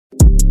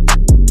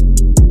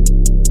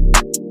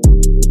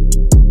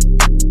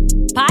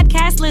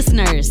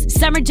listeners.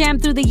 Summer Jam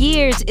Through the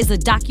Years is a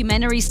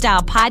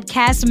documentary-style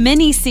podcast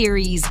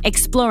mini-series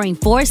exploring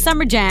 4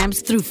 summer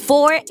jams through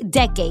 4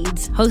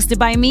 decades, hosted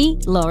by me,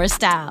 Laura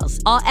Stiles.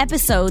 All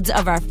episodes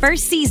of our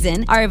first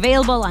season are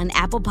available on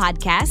Apple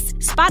Podcasts,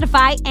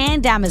 Spotify,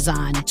 and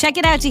Amazon. Check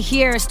it out to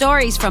hear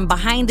stories from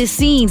behind the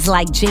scenes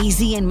like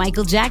Jay-Z and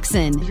Michael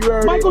Jackson.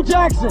 Michael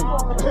Jackson!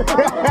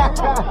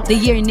 The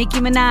year Nicki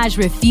Minaj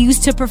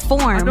refused to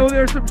perform. I know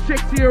there's some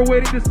chicks here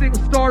waiting to sing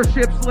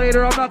Starships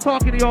later. I'm not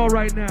talking to y'all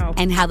right now.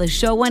 And how the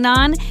show went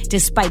on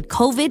despite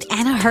COVID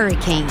and a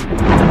hurricane.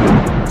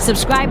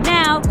 Subscribe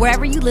now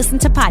wherever you listen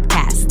to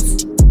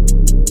podcasts.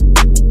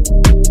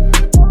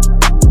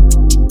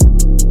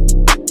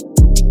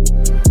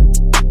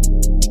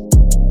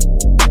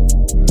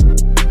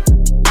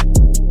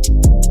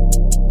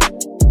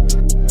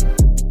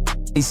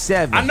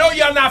 I know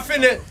y'all not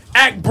finna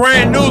act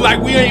brand new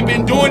like we ain't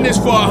been doing this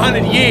for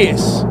 100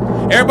 years.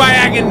 Everybody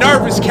acting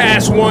nervous,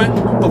 Cast One.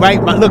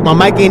 Right, look, my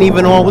mic ain't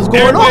even on. What's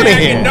going on in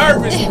here?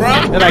 Everybody acting nervous,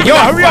 bro. They're like, yo,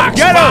 hurry up,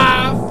 get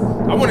up.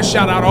 I want to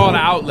shout out all the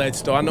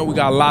outlets, though. I know we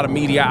got a lot of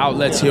media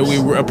outlets here. We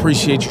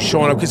appreciate you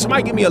showing up. Can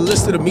somebody give me a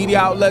list of the media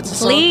outlets or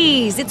something?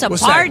 Please, it's a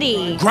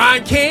party. That?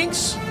 Grind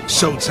Kings?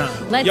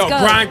 Showtime. Let's go.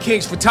 Grind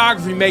Kings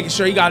Photography, making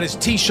sure he got his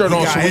T-shirt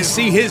on so we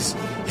see his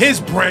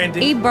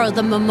branding. Ebro,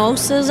 the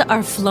mimosas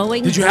are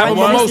flowing. Did you have a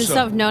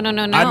mimosa? No.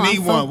 I need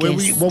one.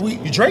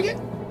 You drink it?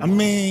 I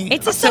mean,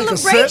 it's a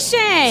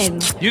celebration.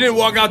 You didn't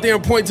walk out there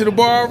and point to the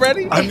bar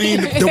already? I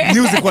mean, the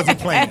music wasn't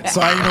playing,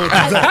 so I didn't know what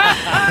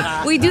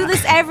to do. We do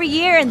this every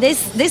year, and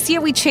this year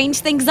we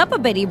changed things up a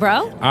bit,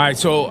 bro. All right,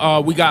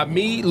 so we got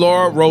me,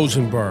 Laura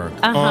Rosenberg.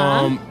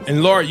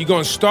 And Laura, you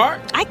gonna start?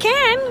 I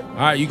can. All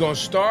right, you gonna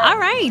start? All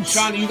right.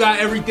 Shawnee, you got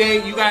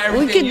everything? We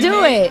can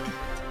do it.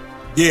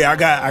 Yeah, I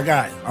got it.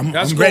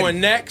 That's I'm going ready.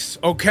 next,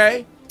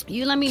 okay?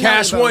 You let me know.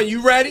 Cast One,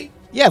 you ready?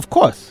 Yeah, of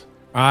course.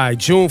 All right,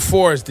 June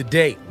 4 is the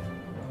date.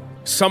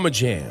 Summer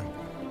Jam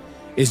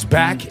is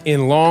back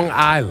in Long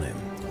Island.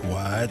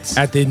 What?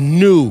 At the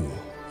new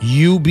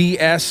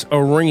UBS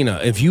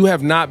Arena. If you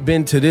have not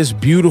been to this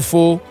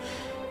beautiful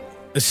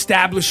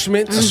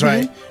establishment, that's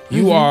right,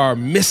 you are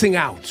missing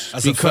out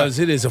because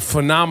it is a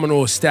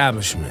phenomenal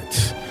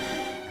establishment.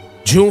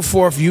 June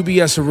 4th,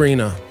 UBS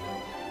Arena.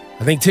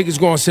 I think tickets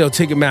go on sale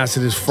Ticketmaster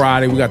this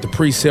Friday. We got the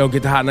pre-sale.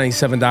 Get to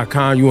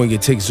hot97.com. You want to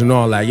get tickets and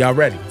all that. Y'all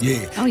ready?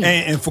 Yeah. Oh, yeah.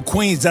 And for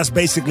Queens, that's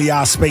basically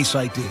our space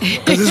right there.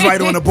 Because it's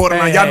right on the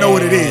borderline. Y'all know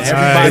what it is.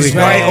 Everybody's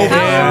right over.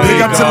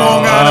 Big up to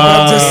Long Island.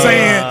 I'm just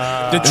saying.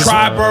 The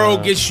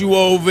Tri-Borough gets you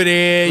over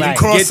there. You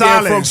Cross get there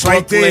Island, from right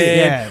Brooklyn. there.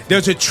 Yeah.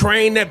 There's a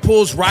train that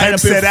pulls right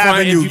Hempstead up in front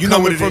Avenue. if You you're know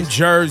coming what it from is.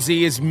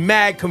 Jersey. It's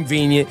mad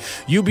convenient.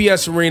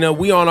 UBS Arena,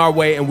 we on our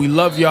way, and we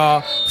love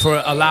y'all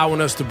for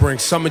allowing us to bring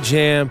Summer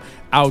Jam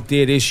out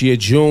there this year,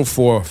 June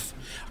 4th.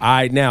 All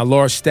right, now,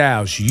 Laura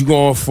Stiles, you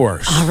going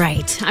first. All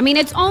right. I mean,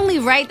 it's only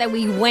right that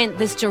we went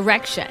this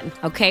direction,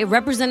 okay?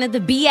 Represented the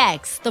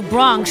BX, the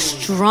Bronx,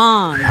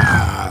 strong.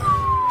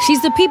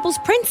 She's the people's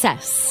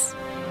princess,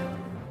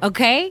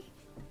 okay?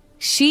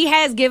 She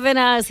has given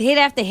us hit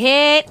after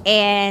hit,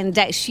 and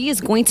that she is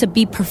going to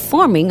be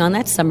performing on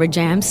that Summer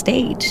Jam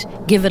stage.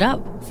 Give it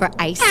up for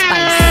Ice Spice.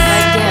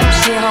 Like damn,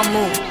 she her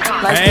move.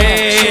 Like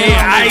Hey,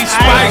 Ice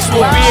Spice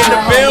will be in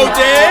the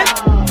building.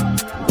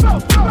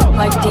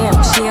 Like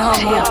damn, she her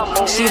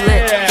move. She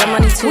lit. Get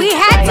money too. We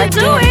had to like, do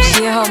damn, it.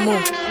 She her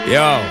move.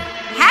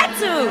 Had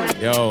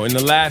to. Yo, in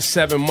the last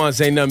 7 months,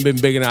 ain't nothing been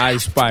bigger than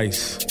Ice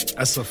Spice.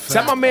 That's a fact. Is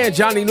that my man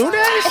Johnny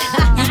Nunez?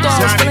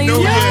 Johnny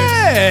Nunez.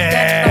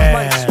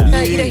 Yeah.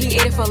 He ate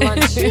it for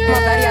lunch.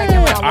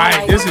 All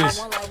right, this is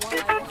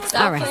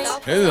All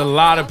right. there's a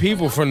lot of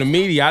people from the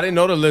media. I didn't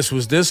know the list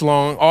was this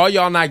long. All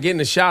y'all not getting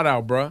a shout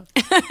out, bruh.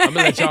 I'm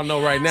gonna let y'all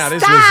know right now.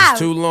 This list is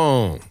too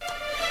long.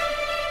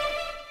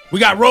 We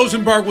got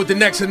Rosenberg with the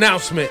next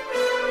announcement.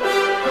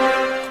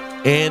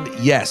 And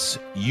yes,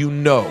 you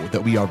know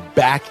that we are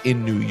back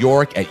in New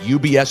York at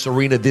UBS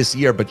Arena this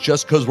year, but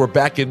just because we're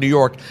back in New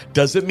York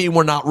doesn't mean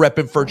we're not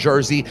repping for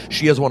Jersey.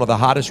 She has one of the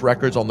hottest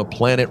records on the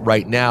planet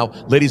right now.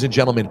 Ladies and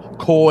gentlemen,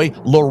 Coi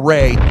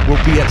Leray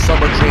will be at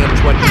Summer Jam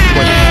 2023.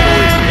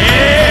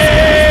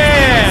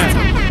 Yeah!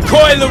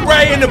 Coi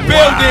Leray in the building.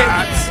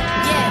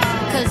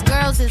 Yeah, cause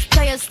girls is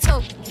players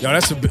too. Yo,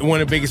 that's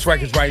one of the biggest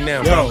records right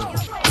now. Yo.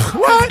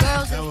 What?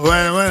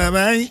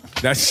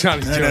 That's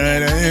Shawnee's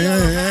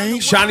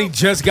joke. Shawnee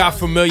just got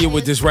familiar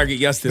with this record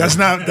yesterday. That's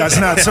not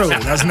true.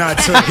 That's not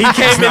true. He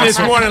came in this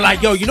morning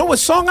like, yo, you know what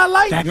song I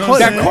like? That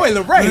Coi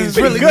Leray is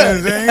really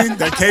good.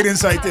 That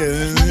cadence right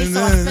there.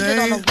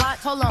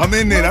 I'm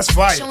in there. That's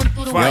fire.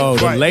 Yo,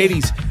 the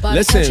ladies,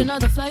 listen,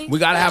 we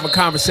got to have a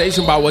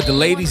conversation about what the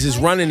ladies is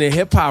running in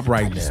hip-hop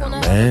right now,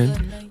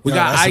 man. We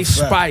got Ice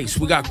Spice.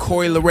 We got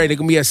Coi Leray. They're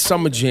going to be at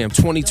Summer Jam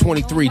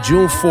 2023,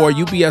 June 4,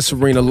 UBS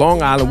Arena,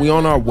 Long Island. We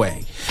on our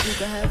way.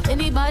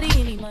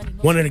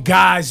 One of the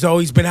guys, though,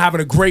 he's been having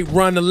a great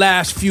run the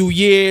last few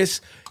years.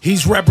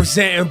 He's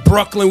representing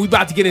Brooklyn. We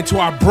about to get into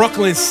our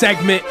Brooklyn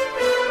segment.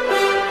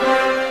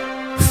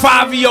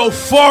 Fabio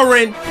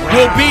Foreign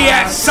will be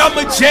at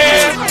Summer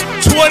Jam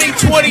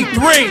 2023.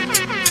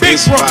 Big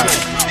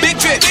Brooklyn. Big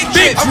drip, big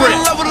drip. I'm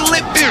in love with a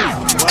lip beer.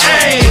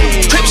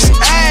 Ayy, Crips,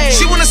 ayy.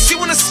 She wanna, ayy,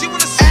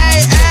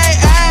 ayy,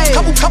 ayy.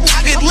 Couple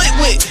get lit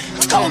with.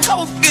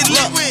 Couple get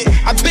lit with.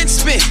 I been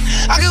spit.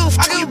 I get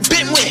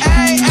bit with.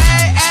 Ayy,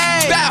 ayy,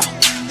 ayy. Bow.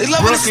 They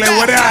love Brooklyn,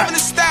 what up? the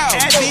style.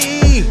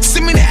 Eddie.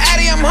 Send me the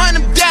Addy, I'm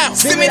hunting them down.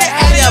 Send me the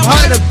Addy, I'm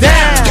hunting them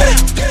down.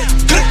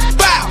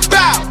 Bow,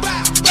 bow,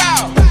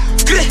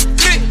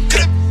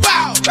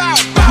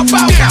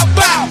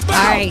 bow.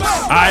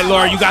 All right,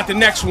 Laura, you got the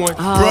next one.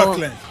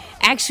 Brooklyn.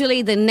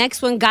 Actually, the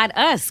next one got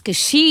us because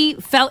she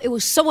felt it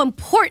was so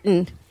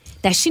important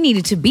that she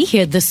needed to be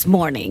here this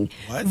morning.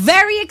 What?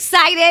 Very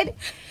excited.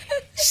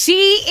 She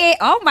is,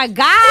 oh my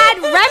God,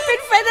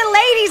 repping for the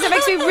ladies. It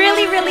makes me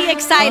really, really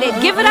excited.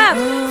 Give it up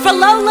for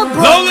Lola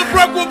Brooke. Lola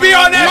Brooke will be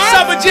on that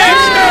Summer Jam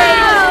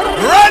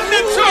stage. Run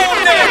the tune.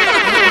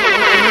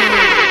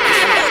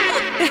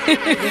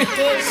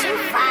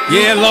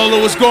 Yeah,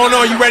 Lola, what's going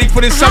on? You ready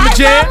for this Summer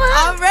Jam?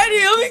 I'm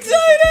ready. I'm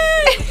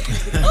excited.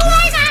 Oh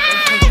my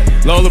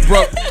God. Lola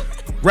Brooke,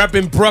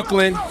 repping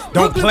Brooklyn.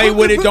 Don't play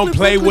with it. Don't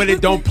play with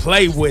it. Don't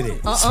play with it.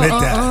 Spit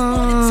that.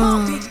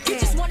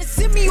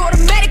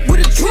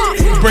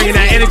 Bringing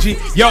that energy.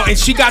 Yo, and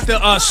she got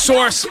the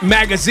Source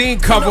magazine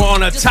cover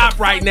on her top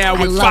right now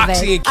with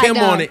Foxy and Kim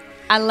on it.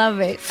 I love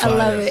it. Fire. I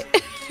love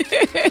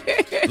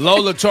it.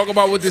 Lola, talk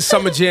about what this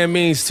Summer Jam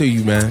means to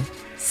you, man.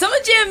 Summer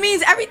Jam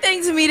means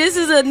everything to me. This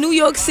is a New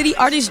York City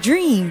artist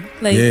dream.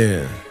 Like,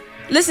 Yeah.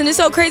 listen, it's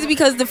so crazy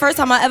because the first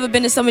time I ever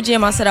been to Summer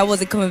Jam, I said I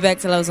wasn't coming back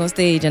till I was on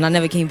stage, and I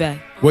never came back.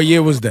 What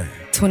year was that?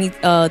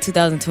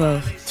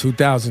 2012.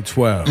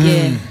 2012.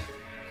 Yeah.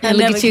 And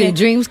look at you,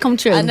 dreams come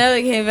true. I never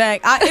came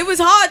back. It was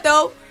hard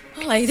though.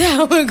 I'm like,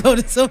 damn, I'm gonna go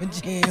to Summer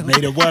Jam.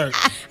 Made it work.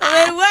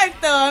 I made it work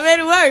though. I made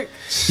it work.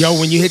 Yo,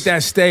 when you hit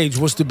that stage,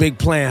 what's the big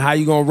plan? How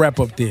you gonna rep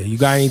up there? You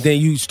got anything?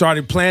 You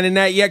started planning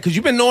that yet? Because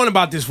you've been knowing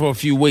about this for a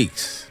few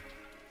weeks.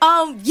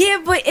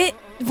 Yeah, but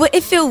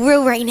it feel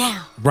real right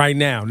now. Right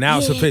now. Now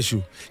it's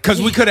official.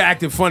 Because we could have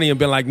acted funny and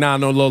been like, nah,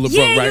 no Lola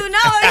Brooke, right? You know,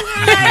 it's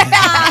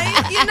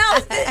like, you know,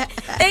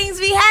 things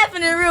be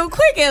happening real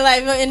quick in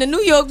life. In the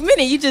New York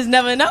minute, you just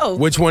never know.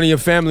 Which one of your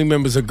family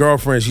members or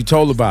girlfriends you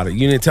told about it?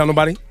 You didn't tell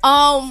nobody?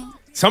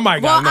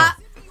 Somebody got to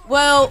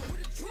know.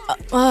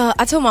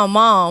 I told my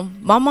mom.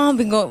 My mom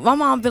been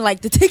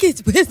like, the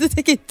tickets, where's the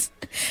tickets?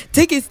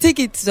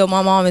 Tickets. So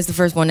my mom is the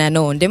first one that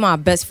know. And then my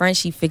best friend,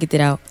 she figured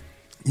it out.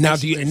 Now,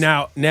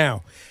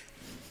 now,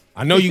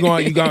 I know you're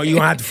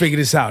gonna have to figure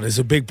this out. It's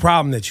a big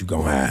problem that you're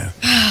gonna have.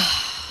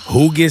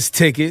 Who gets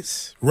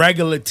tickets,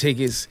 regular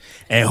tickets,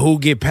 and who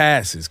get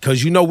passes?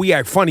 Because you know we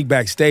act funny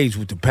backstage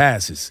with the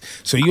passes.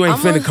 So you ain't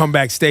finna come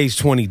backstage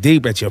 20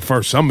 deep at your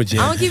first Summer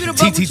Jam. I don't keep it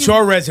above TT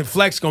Torres and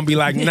Flex gonna be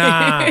like,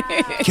 nah,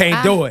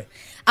 can't do it.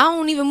 I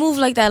don't even move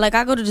like that. Like,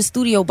 I go to the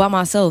studio by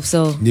myself,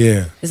 so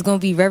yeah, it's gonna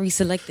be very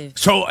selective.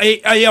 So,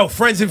 yo,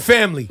 friends and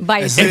family,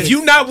 if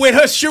you not with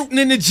her shooting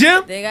in the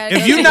gym,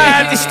 if you not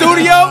at the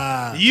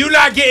studio, you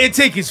not getting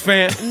tickets,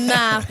 fam.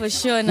 Nah, for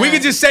sure not. We can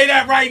just say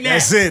that right now.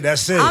 That's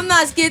it. I'm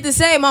not scared to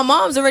say it. My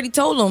mom's already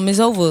told them it's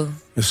over.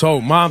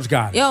 So, mom's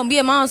got it. Yo,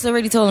 mom's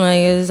already told them like,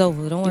 it's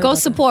over. Don't worry. Go about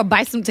support,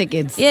 buy some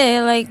tickets. That.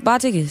 Yeah, like, buy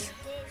tickets.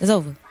 It's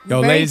over.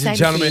 Yo, Very ladies and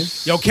excited gentlemen,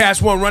 yo,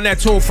 Cash One, run that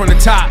tune from the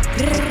top.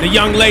 The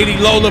young lady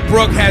Lola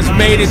Brooke has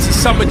made it to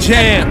Summer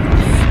Jam,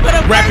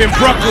 rapping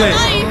Brooklyn.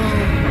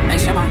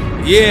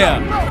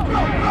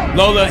 Yeah,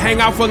 Lola, hang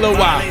out for a little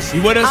while.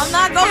 You with us? I'm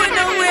not going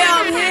nowhere.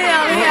 I'm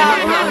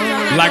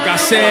here. Like I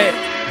said,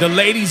 the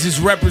ladies is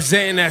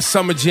representing at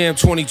Summer Jam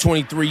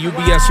 2023,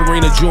 UBS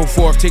Arena, June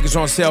 4th. Tickets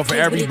on sale for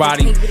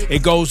everybody.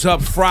 It goes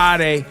up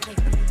Friday.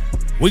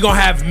 We're going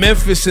to have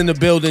Memphis in the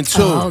building,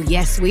 too. Oh,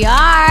 yes, we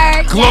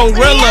are.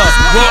 Glorilla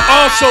will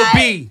also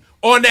be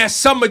on that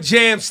Summer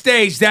Jam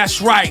stage.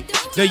 That's right.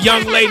 The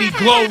young lady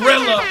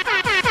Glorilla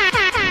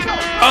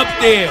up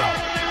there.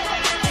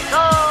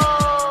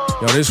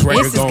 Yo, this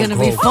record This is going to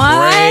go be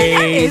fun.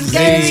 crazy.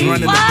 It's going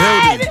to be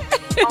fun.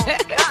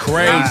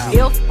 Crazy.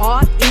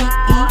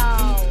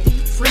 F-R-E-E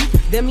free.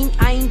 That mean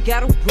I ain't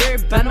got to worry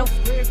about no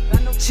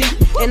cheat.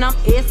 And I'm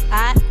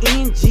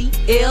S-I-N-G-L-E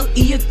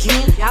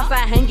again.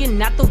 Outside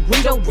hanging out the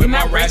window with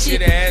my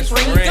ratchet ass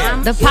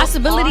friend. The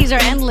possibilities are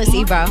endless,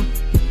 Ebro.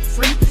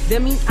 Free.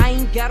 That mean I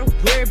ain't got to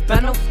worry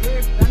about no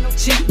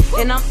cheat.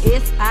 And I'm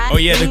S-I-N-G-L-E. Oh,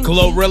 yeah, the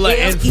Glorilla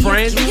and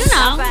friends. You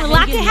know, a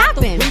lot can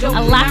happen.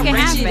 A lot can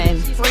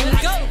happen.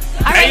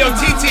 Hey, yo,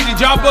 TT, did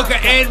y'all book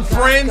an and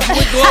friends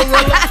with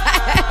Glorilla?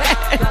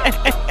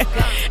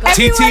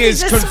 TT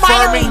is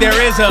confirming there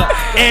is a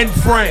and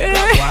friend.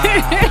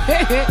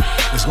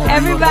 Wow.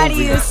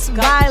 Everybody is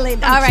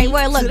smiling. All right,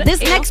 well, look, this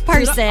next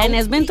person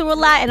has been through a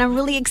lot, and I'm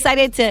really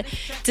excited to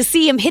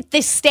see him hit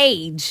this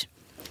stage.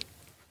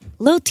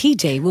 Lil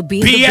TJ will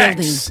be in the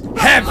building. BX,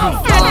 heavy.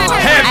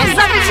 At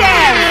Summer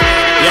Jam.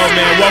 Yo,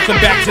 man, welcome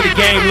back to the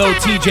game. Lil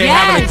TJ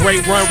having a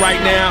great run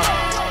right now.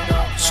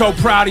 So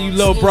proud of you,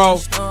 Lil Bro.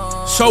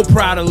 So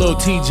proud of Lil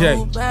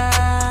TJ.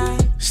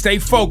 Stay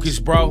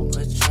focused, bro.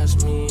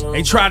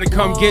 They try to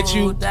come get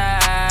you.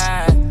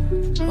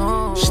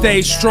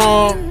 Stay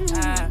strong.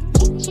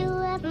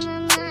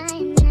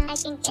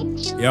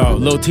 Yo,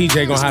 Lil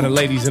TJ gonna have the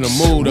ladies in the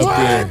mood up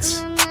there.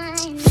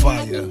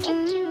 Fire.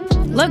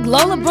 Look,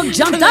 Lola Brooke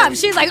jumped up.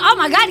 She's like, oh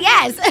my God,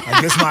 yes.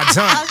 Like, this my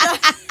jump.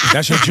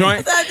 That's your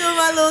joint? I do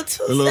my little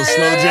two. A little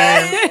slow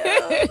jam.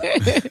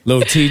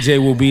 Lil TJ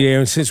will be there.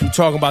 And since we're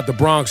talking about the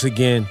Bronx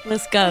again,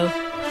 Let's go.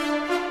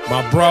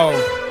 my bro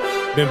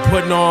been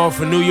putting on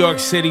for New York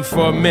City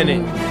for a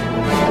minute.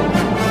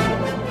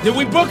 Did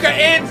we book an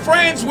And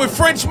Friends with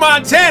French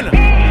Montana?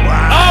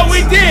 Wow. Oh,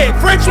 we did.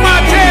 French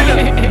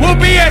Montana will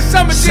be at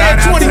Summer Jam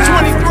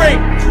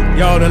 2023.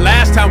 Yo, the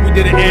last time we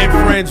did an And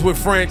Friends with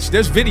French,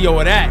 there's video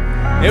of that.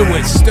 It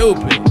went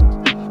stupid.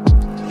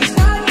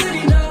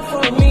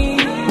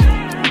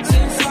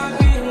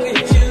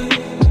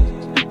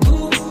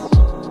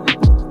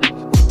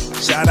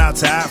 Shout out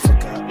to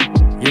Africa.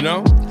 You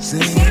know? See?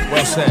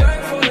 Well said.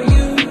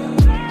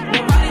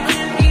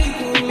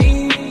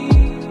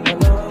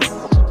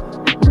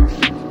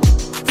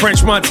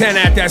 French Montana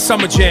at that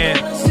Summer Jam.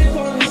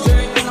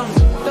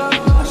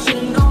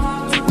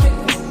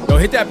 Yo,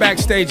 hit that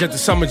backstage at the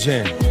Summer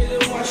Jam.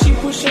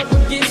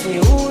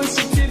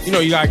 You know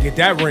you gotta get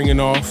that ringing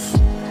off.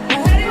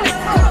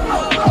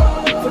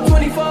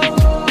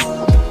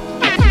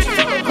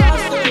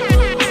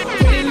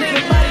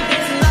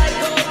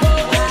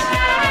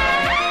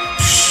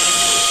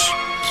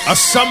 A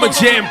Summer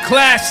Jam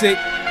classic.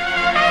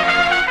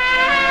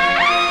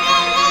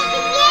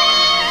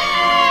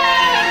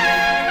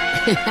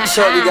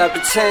 Shorty got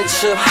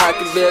potential, I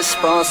could be a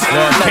sponsor.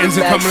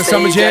 Kenza coming to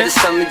Summer Jam?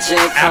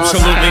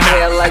 Absolutely not.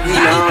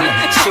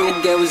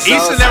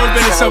 Easter never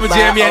been to Summer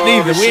Jam yet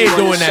neither. We ain't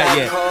doing that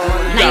yet.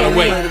 You gotta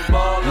wait.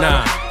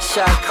 Nah.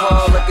 Shot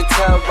call, I can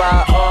tell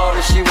by all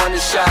that she want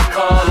a shot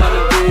call.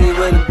 Wanna be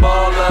with a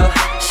baller.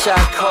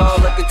 Shot call,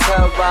 I can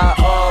tell by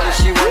all that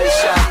she want a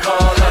shot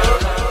call.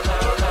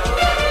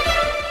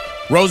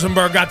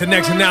 Rosenberg got the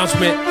next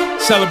announcement,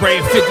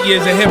 celebrating 50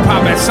 years of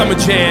hip-hop at Summer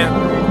Jam.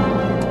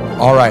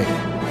 All right.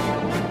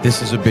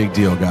 This is a big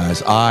deal,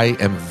 guys. I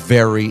am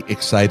very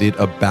excited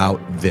about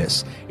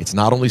this. It's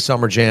not only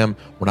Summer Jam.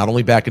 We're not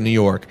only back in New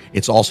York.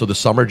 It's also the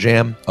Summer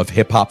Jam of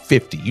Hip Hop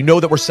 50. You know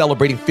that we're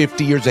celebrating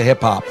 50 years of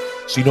hip hop,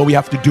 so you know we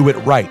have to do it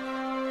right.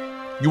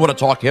 You want to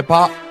talk hip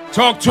hop?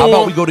 Talk to How him.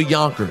 about we go to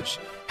Yonkers?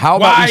 How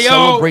about we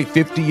celebrate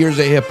 50 years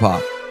of hip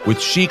hop with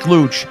Chic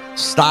Luch,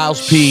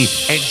 Styles P,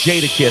 and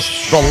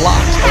Jadakiss? The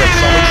Locks are at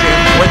Summer Jam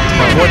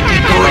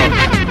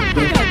 2023.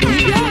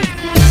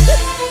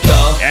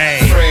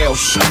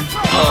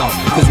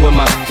 Cause when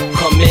my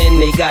come in,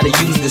 they gotta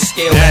use the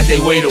scale that they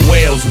weigh the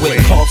whales with.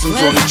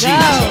 Carlton's on the G.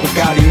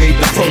 Gotti made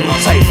the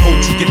prototype. Hope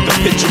you get the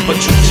picture, but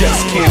you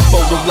just can't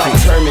fold the light.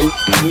 Determined,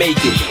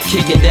 make it.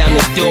 Kicking down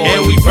the door,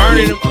 and we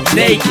burning them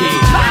naked.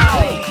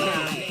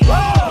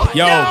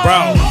 Yo,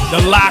 bro,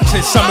 the Locks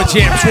at Summer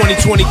Jam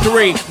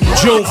 2023,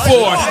 June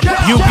 4th,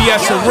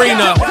 UBS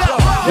Arena.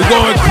 We're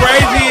going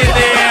crazy in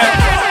there.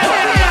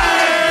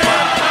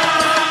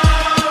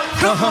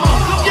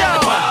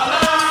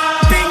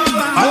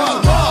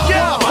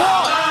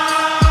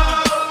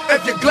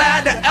 If you're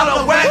glad the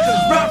LOX is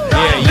rough.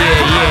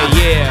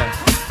 Yeah.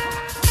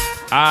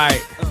 All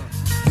right.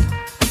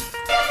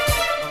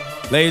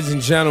 Ladies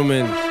and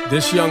gentlemen,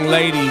 this young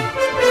lady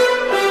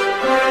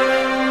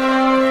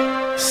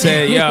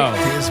said, yo,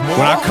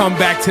 when I come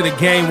back to the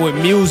game with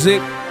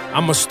music,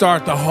 I'm going to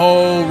start the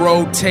whole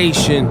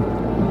rotation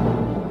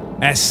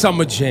at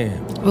Summer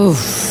Jam. Oof.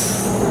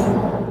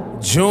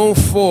 June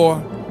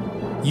 4,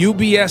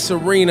 UBS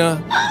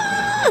Arena,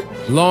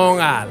 Long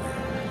Island.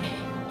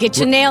 Get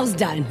your nails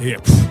done. Yeah.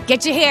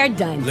 Get your hair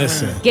done.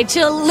 Listen. Get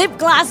your lip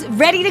gloss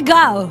ready to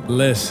go.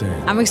 Listen.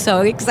 I'm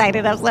so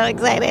excited. I'm so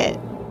excited.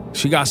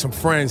 She got some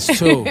friends,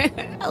 too.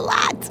 A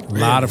lot. A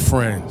lot of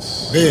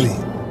friends. Really?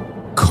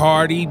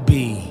 Cardi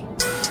B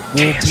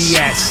will be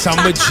at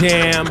Summer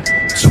Jam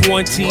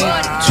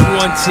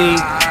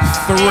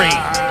 2023.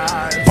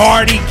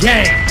 Party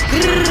gang.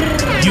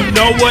 You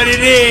know what it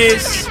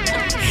is.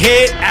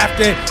 Hit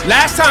after.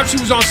 Last time she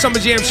was on Summer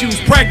Jam, she was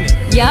pregnant.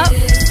 Yup.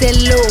 Said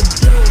little,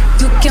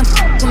 you can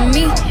fuck with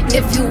me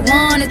if you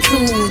wanted to.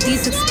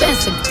 These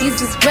expensive,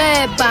 these is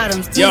red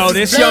bottoms. Yo,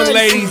 this young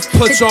lady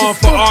puts on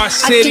for our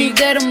city.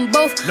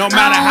 No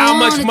matter how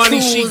much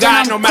money she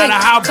got, no matter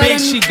how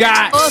big she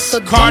got,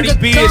 Cardi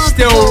B is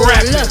still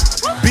repping.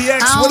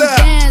 BX, what up?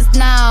 Dance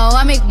now,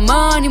 I make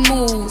money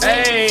move.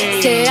 Hey.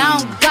 Say I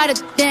don't gotta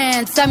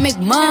dance, I make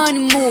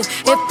money move.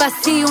 If I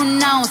see you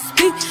now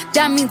speak,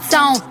 that means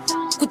I don't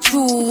with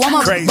you. I'm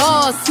a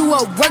boss, you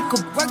a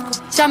worker.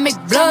 I make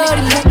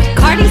bloody move.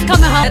 Cardi's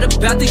coming home.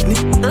 About these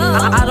niggas,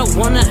 I don't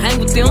wanna hang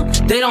with them.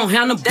 They don't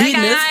have no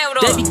business.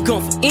 They be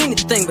going for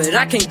anything, but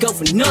I can't go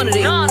for none of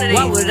them.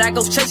 Why would I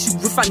go chase you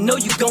if I know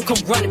you gon' come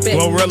running back?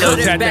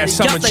 Glorilla's at that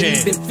Summer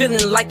Jam. Been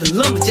feeling like the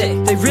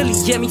lumberjack. They really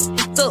get me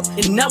up,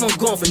 and now I'm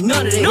going for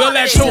none of them. Will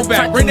that show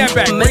back? Bring that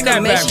back. Bring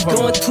that back.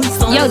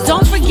 Yo,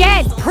 don't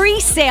forget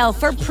pre-sale.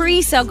 For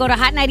pre-sale, go to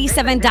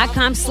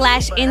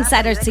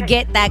hot97.com/insiders to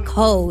get that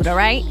code. All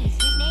right.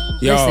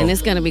 Yo, listen,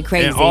 it's gonna be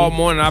crazy. And all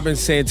morning I've been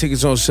saying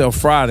tickets on sale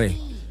Friday.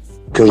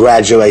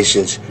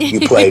 Congratulations,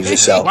 you played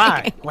yourself.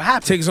 Why? What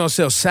happened? Tickets on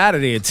sale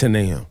Saturday at 10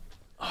 a.m.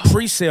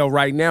 pre-sale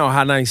right now,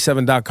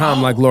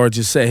 hot97.com, like Laura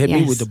just said. Hit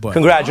me with the button.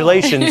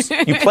 Congratulations.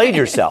 You played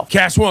yourself.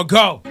 Cash One,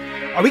 go.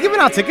 Are we giving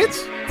out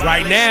tickets?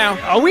 Right now.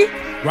 Are we?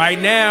 Right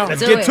now.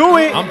 Let's get to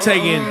it. I'm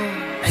taking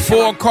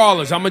 4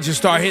 callers. I'm going to just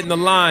start hitting the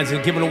lines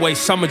and giving away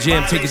Summer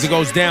Jam tickets. It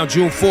goes down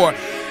June 4th.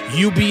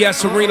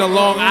 UBS Arena,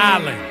 Long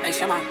Island.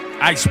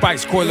 Ice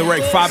Spice, Coi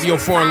Leray, Fabio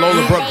Foreign,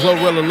 Lola, Brooke,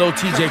 Glorilla, Lil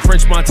TJ,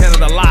 French Montana,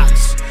 The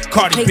Locks,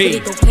 Cardi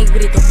B.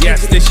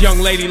 Yes, this young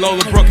lady,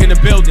 Lola Brooke, in the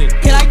building.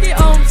 Can I get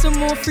some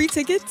more free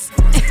tickets?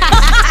 Nah,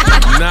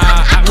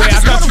 wait, I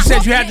thought you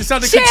said you had this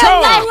under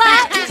control. I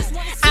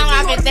don't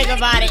have to think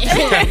about it.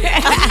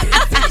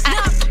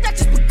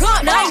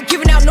 I ain't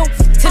giving out no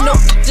to no,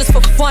 just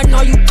for fun.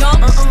 Are you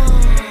dumb?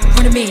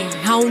 Run a man,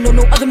 I don't know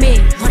no other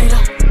man. Run it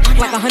up,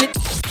 like 100.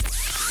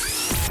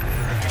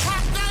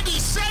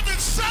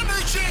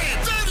 Summer Jam,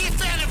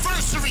 30th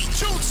anniversary,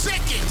 June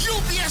 2nd,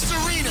 UBS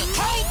Arena.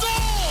 Hold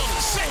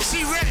on!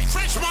 Sexy Red,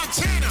 French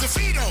Montana,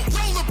 DeVito,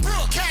 Lola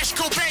Brooke, Cash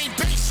Cobain,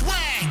 Bass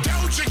Swag,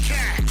 Doja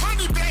Cat,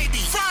 Honey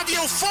Baby,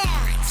 Fabio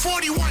Foreign,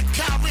 41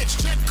 Cal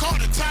Rich, Ted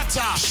Carter,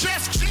 Tata,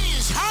 Chef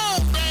G's,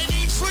 Home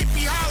Baby,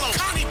 Sleepy Hollow,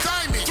 Connie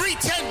Diamond,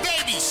 310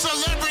 Baby,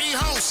 Celebrity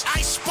Host,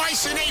 Ice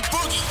Spice and A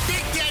Boogie.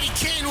 Big Daddy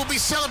Kane will be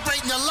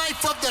celebrating the life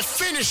of the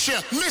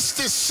finisher,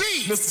 Mr.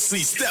 C. Mr.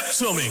 C, step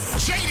to me.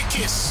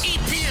 Jadakiss,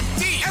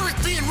 EPMD, Eric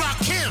B. and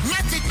Rakim,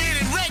 Method Man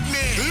and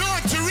Redman,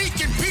 Lord Tariq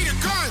and Peter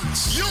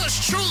Guns. Yours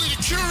truly,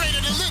 the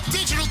curator, the lit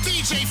digital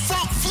DJ,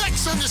 Funk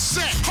Flex on the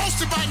set.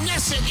 Hosted by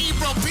Nessa,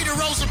 Ebro, Peter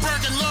Rosenberg,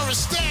 and Laura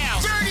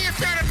Styles.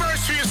 30th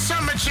anniversary of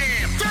Summer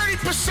Jam.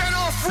 30%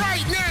 off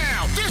right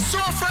now. This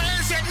offer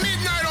ends at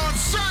midnight on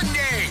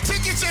Sunday.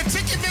 Tickets at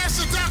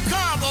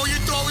Ticketmaster.com. Oh, you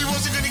thought we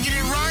wasn't going to get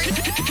it right?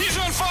 He's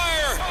on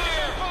fire.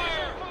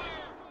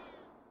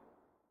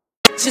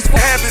 Just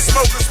having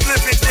smoke and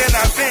spliff it, then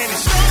I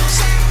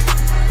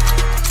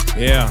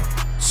vanish. Yeah.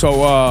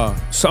 So,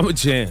 Summer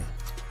Jam.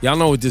 Y'all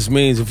know what this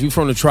means. If you're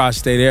from the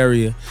tri-state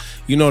area,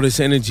 you know this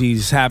energy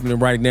is happening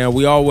right now.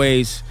 We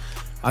always,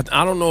 I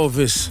don't know if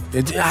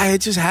it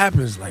just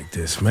happens like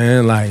this,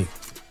 man. Like,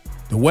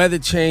 the weather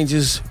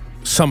changes,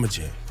 Summer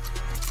Jam.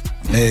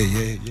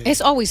 Yeah.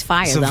 It's always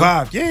fire, It's a though.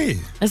 vibe, yeah.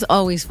 It's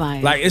always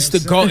fire. Like, it's the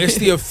goal. It's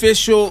the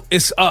official,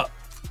 it's up.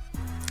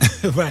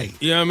 Right.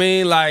 You know what I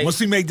mean? Like, once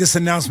we make this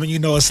announcement, you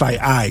know it's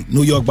like, all right,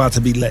 New York about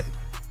to be lit.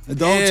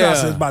 The whole town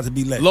is about to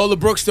be lit. Lola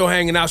Brooke still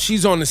hanging out.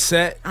 She's on the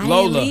set.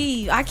 Lola.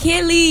 I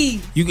can't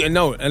leave. You can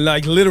no, and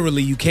like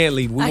literally, you can't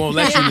leave. We won't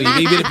let you leave,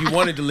 even if you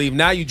wanted to leave.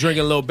 Now you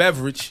drinking a little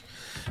beverage.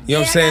 You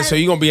know what I'm saying? So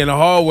you're gonna be in the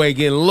hallway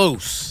getting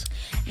loose.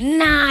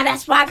 Nah,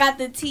 that's why I got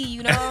the tea.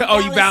 You know. Oh,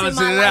 you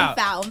balancing it out.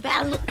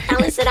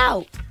 Balance it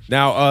out.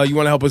 Now, you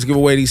want to help us give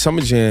away these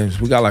Summer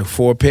Jams? We got like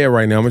 4 pair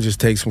right now. I'm gonna just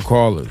take some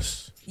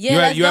callers.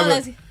 Yeah,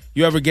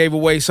 You ever gave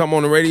away something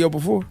on the radio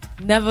before?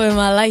 Never in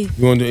my life.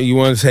 You want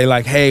to say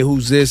like, hey,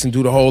 who's this, and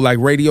do the whole like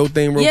radio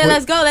thing real quick?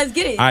 Let's go. Let's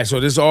get it. All right, so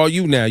this is all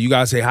you now. You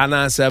gotta say hi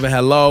 97.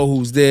 Hello,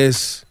 who's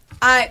this?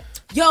 All right.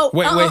 Yo.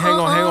 Wait, hang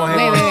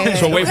on. Wait.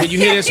 So wait, when you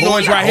hear this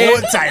noise right here,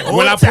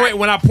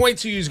 when I point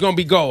to you, it's gonna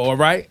be go. All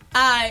right.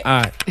 All right.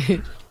 All right.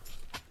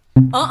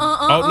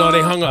 Oh no,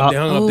 they hung up.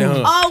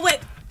 Oh wait.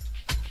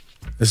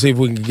 Let's see if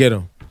we can get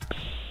them.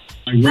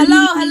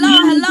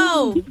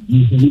 Hello.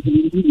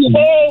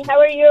 Hey, how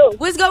are you?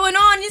 What's going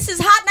on? This is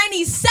Hot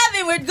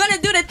 97. We're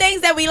gonna do the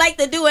things that we like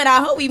to do, and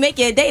I hope we make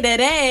your day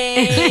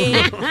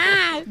today.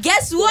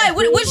 Guess what?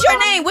 What's your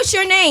name? What's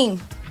your name?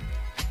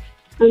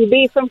 I'm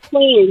B from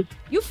Queens.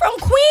 You from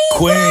Queens?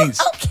 Queens.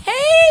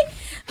 Okay.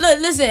 Look,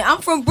 listen,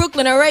 I'm from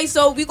Brooklyn, all right?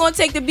 So we're going to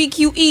take the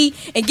BQE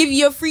and give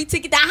you a free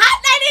ticket to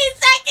Hot 90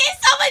 Seconds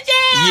Summer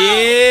Jam.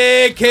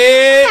 Yeah,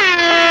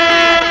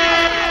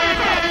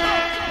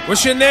 kid.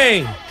 What's your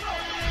name?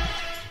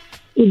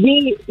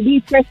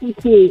 B from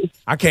Queens.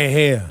 I can't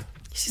hear.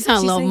 She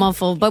sounds a little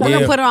muffled, but we're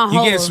going to put her on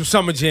hold. You get some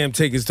Summer Jam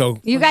tickets, though.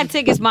 You got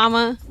tickets,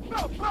 mama.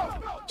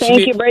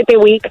 Thank you, birthday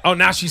week. Oh,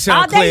 now she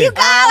sounds there clear. you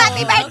go.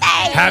 Happy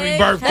birthday. Happy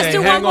birthday. Let's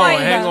do Hang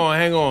one more.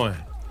 Hang on.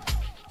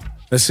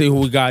 Let's see who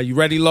we got. You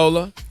ready,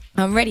 Lola?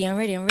 I'm ready.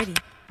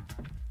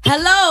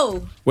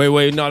 Hello.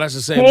 Wait. No, that's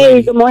the same Hey,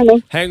 lady. good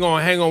morning. Hang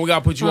on. We got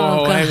to put you on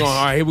hold. gosh. Hang on.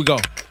 All right, here we go.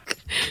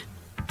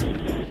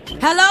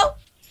 Hello.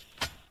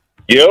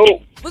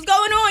 Yo. What's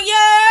going on,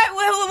 yeah?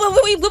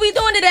 What we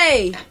doing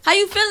today? How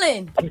you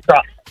feeling? I'm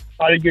trying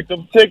to get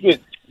them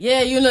tickets.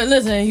 Yeah, you know,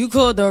 listen, you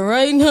called the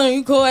right time.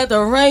 You called at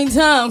the right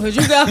time because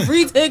you got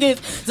free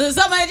tickets to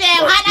Summer Jam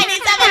Hot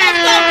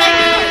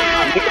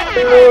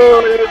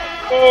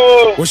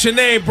 97. What's your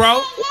name,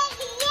 bro?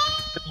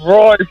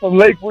 Roy from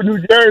Lakewood, New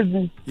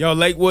Jersey. Yo,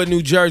 Lakewood,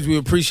 New Jersey. We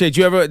appreciate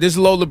you. This is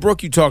Lola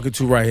Brooke you talking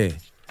to right here.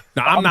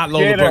 No, I'm not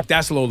Lola Brooke.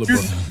 That's Lola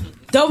Brooke.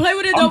 Don't play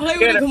with it.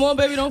 Come on,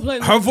 baby. Don't play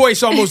with it. Her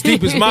voice almost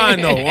deep as mine,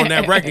 though, on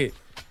that record.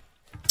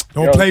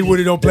 Don't play with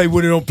it. Don't play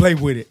with it.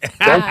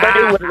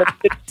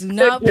 Do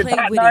not play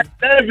with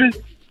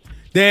it.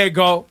 There you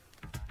go.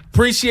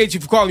 Appreciate you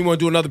for calling. You want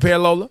to do another pair,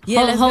 Lola?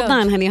 Yeah, hold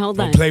on, honey. Hold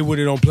on. Don't play with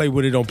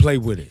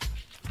it.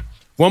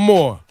 One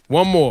more.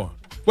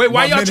 Wait,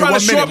 why y'all trying to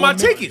short my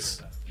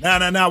tickets?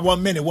 Nah.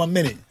 1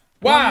 minute.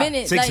 Why? 1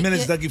 minute. 6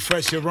 minutes, Dougie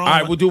Fresh, you're wrong. All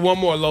right, we'll do one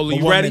more, Lola.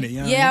 You ready?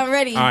 Minute, Yeah, I'm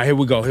ready. All right, here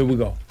we go.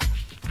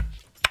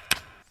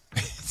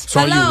 It's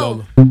on you, Hello?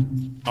 Lola.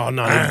 Oh,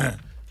 no.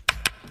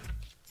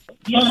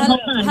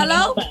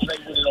 Hello?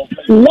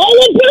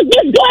 Lola Brooke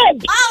is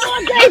good.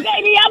 Oh, okay,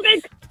 baby. I've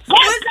been.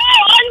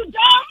 Are you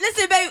dumb?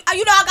 Listen, baby,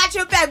 you know I got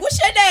your back. What's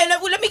your name?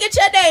 Let me get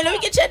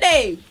your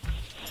name.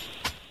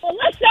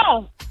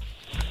 Alyssa.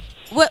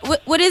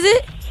 What is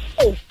it?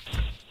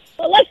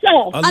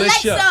 Alyssa.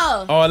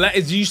 Alexa. Oh,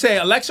 did you say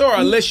Alexa or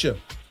Alicia?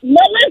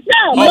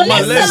 Melissa.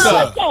 Melissa.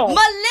 Let's go.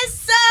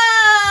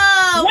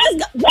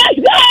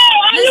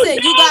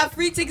 Listen, you got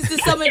free tickets to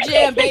Summer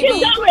Jam,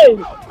 baby.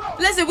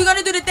 Listen, we're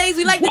gonna do the things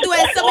we like to do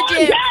at Summer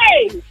Jam.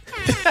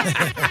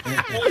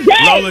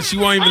 Lola, she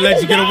won't even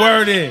let you get a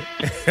word in.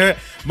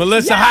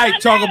 Melissa Hype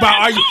talk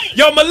about,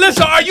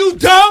 Melissa, are you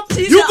dumb?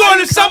 You going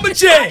to Summer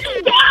Jam?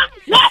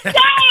 Let's go.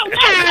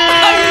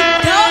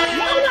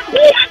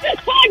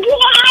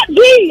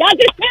 I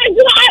just tagged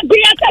you an ID.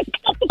 I text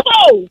off the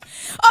phone.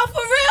 Oh,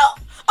 for real?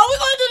 Oh, we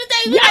gonna do the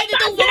things we like to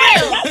do for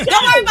real.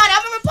 Don't worry about it.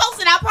 I'm gonna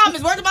repost it. I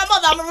promise. Word to my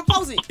mother, I'm gonna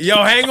repost it.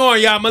 Yo, hang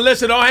on, y'all.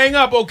 Melissa, don't hang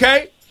up,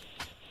 okay?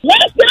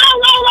 Let's go,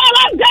 Lola.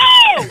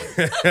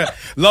 Let's go.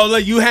 Lola,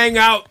 you hang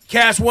out.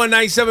 Cast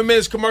 197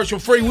 minutes commercial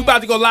free. We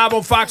about to go live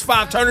on Fox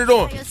 5. Turn it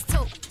on.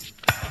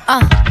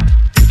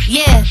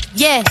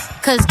 Yeah,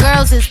 cause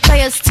girls is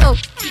players too.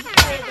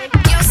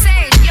 Yo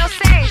say.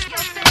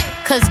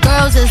 Cause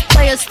girls is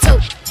players too.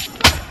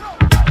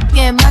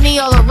 Yeah, money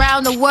all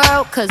around the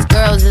world, cause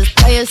girls is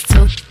players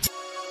too.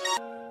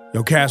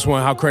 Yo, Cast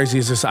 1, how crazy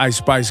is this Ice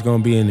Spice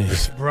gonna be in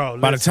this? Bro,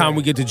 by the time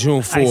we get to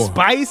June 4. Ice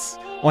Spice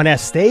on that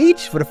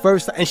stage for the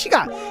first time. And she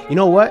got, you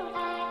know what?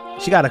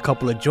 She got a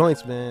couple of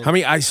joints, man. How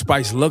many Ice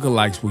Spice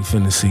lookalikes we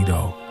finna see,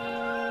 though?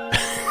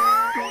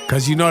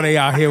 Because you know they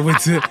out here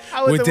with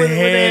the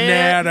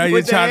hair now.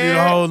 You're trying to do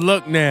the whole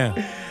look now.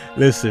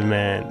 Listen,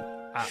 man.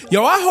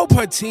 Yo, I hope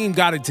her team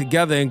got it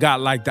together and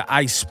got like the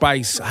Ice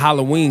Spice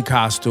Halloween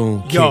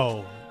costume kit.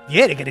 Yo,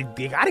 yeah, they gotta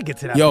get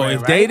to that. Yo, brand,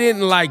 if right? they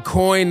didn't like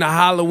coin the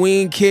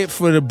Halloween kit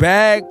for the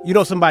bag, you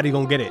know somebody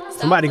gonna get it.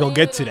 Somebody gonna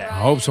get to that. I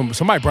hope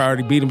somebody probably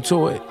already beat them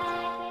to it.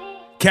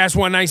 Cast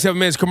 197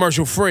 minutes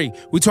commercial free.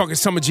 We talking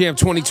Summer Jam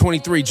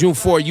 2023, June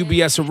 4,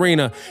 UBS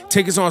Arena.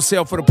 Tickets on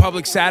sale for the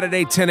public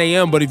Saturday, 10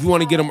 a.m. But if you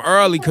want to get them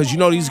early, because you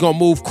know these gonna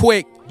move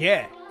quick,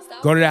 yeah,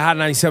 go to that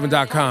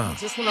hot97.com.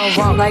 Shout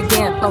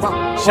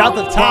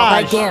to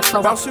Taj. Yeah, I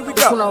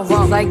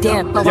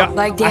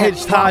hit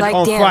Taj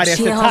on Friday. I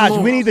said, Taj,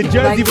 we need the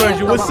Jersey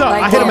version. What's up?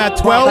 I hit him at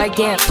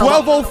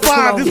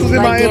 12:05. This was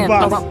in my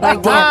inbox.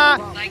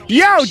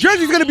 Yo,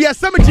 Jersey's going to be at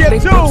Summer Jam,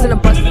 too.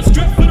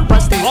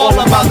 All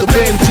about the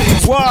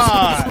Benji.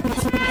 What?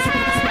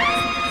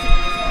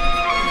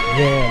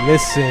 Yeah,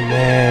 listen,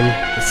 man.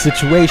 The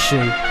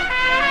situation.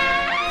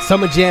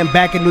 Summer Jam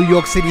back in New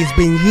York City. It's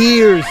been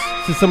years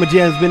since Summer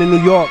Jam's been in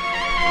New York.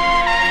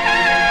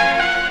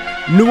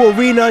 New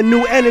arena,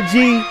 new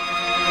energy.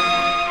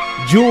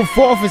 June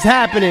 4th is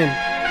happening.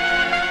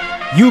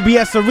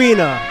 UBS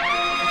Arena.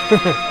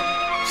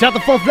 Shout to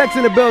Fun Flex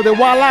in the building.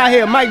 While I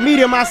here, Mike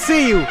Medium, I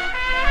see you.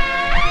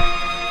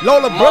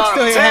 Lola Brooke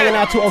still here hanging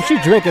out too. Oh, she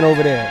drinking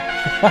over there.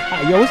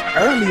 Yo, it's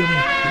early.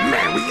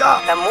 Man, we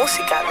up. La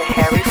música de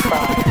Harry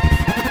Fraud.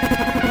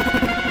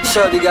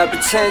 Shorty got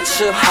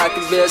potential, I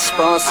could be a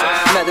sponsor.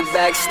 Met her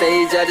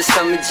backstage at the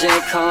Summer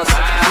Jam concert.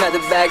 Met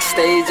her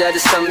backstage at the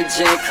Summer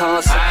Jam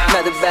concert.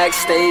 Met her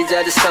backstage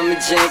at the Summer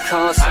Jam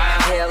concert.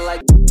 Hair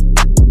like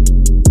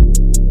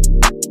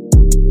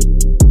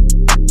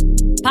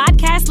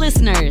Podcast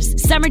listeners,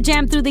 Summer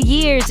Jam Through the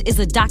Years is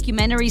a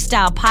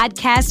documentary-style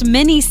podcast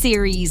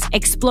mini-series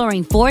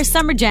exploring 4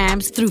 summer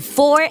jams through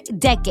 4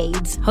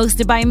 decades,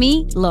 hosted by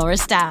me, Laura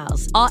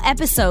Stiles. All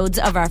episodes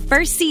of our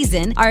first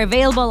season are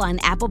available on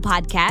Apple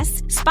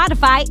Podcasts,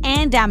 Spotify,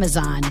 and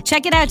Amazon.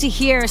 Check it out to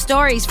hear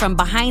stories from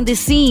behind the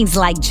scenes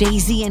like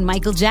Jay-Z and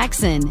Michael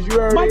Jackson.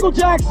 Michael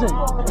Jackson!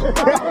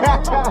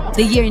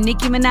 The year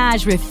Nicki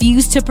Minaj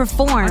refused to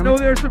perform. I know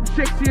there's some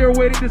chicks here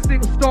waiting to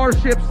sing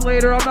Starships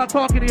later. I'm not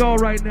talking to y'all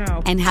right now.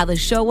 And how the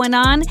show went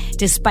on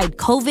despite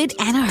COVID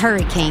and a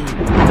hurricane.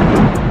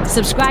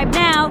 Subscribe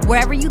now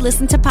wherever you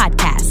listen to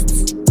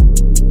podcasts.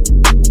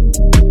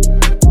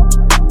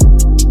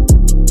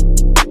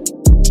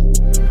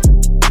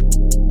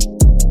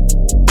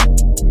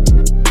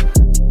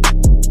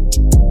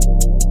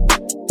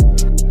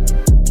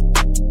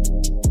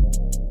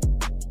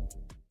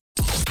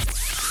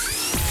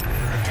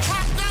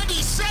 Top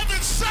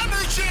 97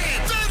 Summer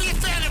Jam,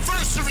 30th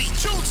anniversary,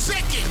 June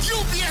 2nd,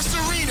 UBS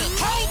Arena.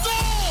 Hold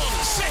on!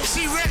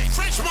 Sexy Red,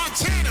 French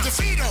Montana,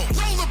 DeVito,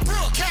 Lola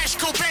Brooke, Cash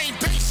Cobain,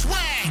 Bass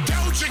Swag,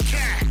 Doja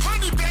Cat,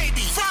 Honey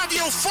Baby,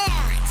 Fabio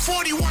Fari,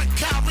 41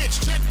 Cal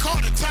Rich, Jen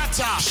Carter,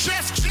 Tata,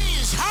 Chef G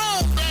is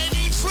home,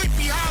 baby,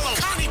 Sleepy Hollow,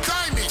 Connie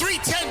Diamond,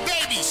 310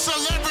 Baby,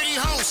 Celebrity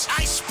Host,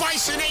 Ice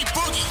Spice and A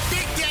Boogie.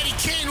 Big Daddy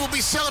Kane will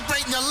be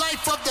celebrating the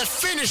life of the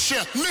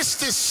finisher,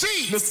 Mr.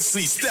 C. Mr.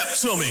 C, step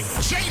to me.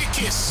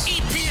 Jadakiss,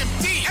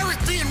 EPMD, Eric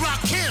B and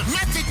Rakim,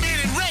 Method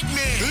Man and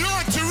Redman,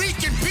 Lord Tariq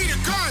and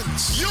Peter Guns,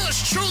 mix. Yours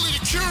truly,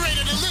 the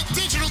curator, the lit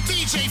digital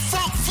DJ,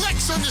 Funk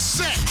Flex on the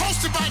set.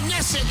 Hosted by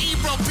Nessa,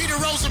 Ebro, Peter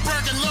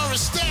Rosenberg, and Laura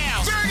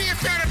Styles.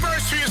 30th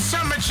anniversary of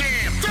Summer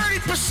Jam.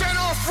 30%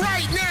 off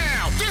right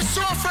now. This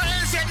offer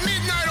ends at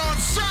midnight on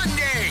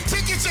Sunday.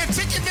 Tickets at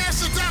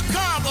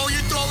Ticketmaster.com. Oh, you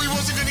thought we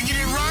wasn't gonna get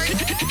it right?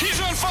 He's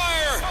on fire.